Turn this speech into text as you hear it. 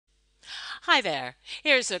Hi there.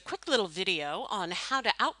 Here's a quick little video on how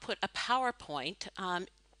to output a PowerPoint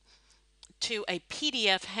to a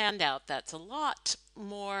PDF handout that's a lot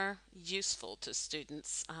more useful to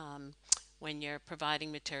students when you're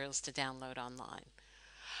providing materials to download online.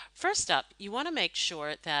 First up, you want to make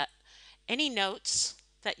sure that any notes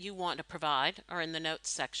that you want to provide are in the notes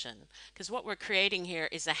section because what we're creating here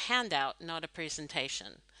is a handout, not a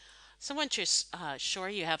presentation. So once you're sure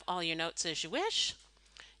you have all your notes as you wish,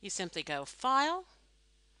 you simply go File,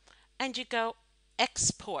 and you go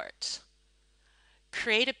Export.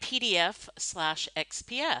 Create a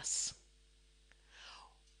PDF/XPS.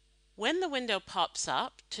 When the window pops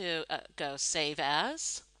up to go Save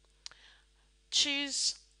As,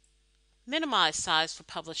 choose Minimize Size for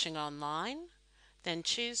publishing online, then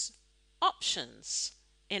choose Options.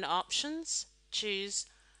 In Options, choose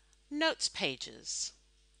Notes Pages,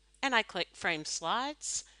 and I click Frame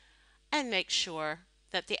Slides and make sure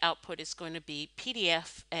that the output is going to be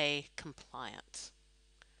PDF-A compliant.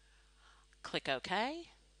 Click OK.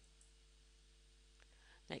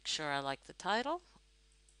 Make sure I like the title,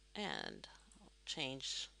 and I'll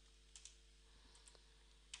change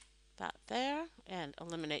that there and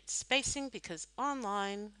eliminate spacing because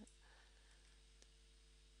online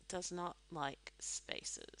does not like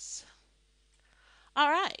spaces. All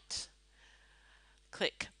right,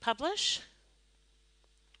 click Publish.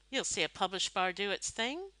 You'll see a Publish bar do its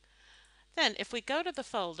thing. Then if we go to the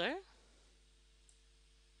folder,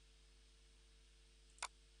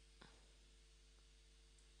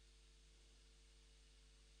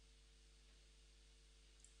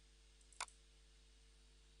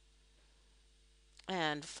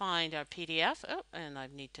 and find our PDF. Oh, and I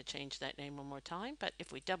need to change that name one more time, but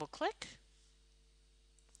if we double click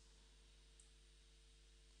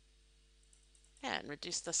and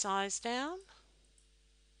reduce the size down,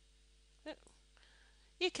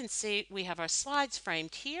 you can see we have our slides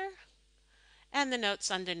framed here and the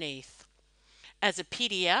notes underneath. As a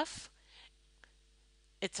PDF,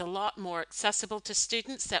 it's a lot more accessible to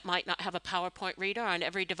students that might not have a PowerPoint reader on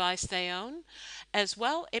every device they own. As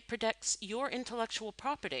well, it protects your intellectual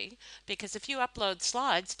property because if you upload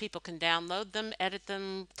slides, people can download them, edit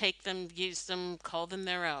them, take them, use them, call them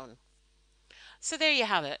their own. So there you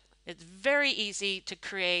have it. It's very easy to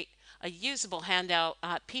create a usable handout,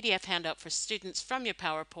 PDF handout for students from your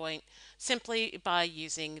PowerPoint simply by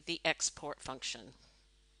using the export function.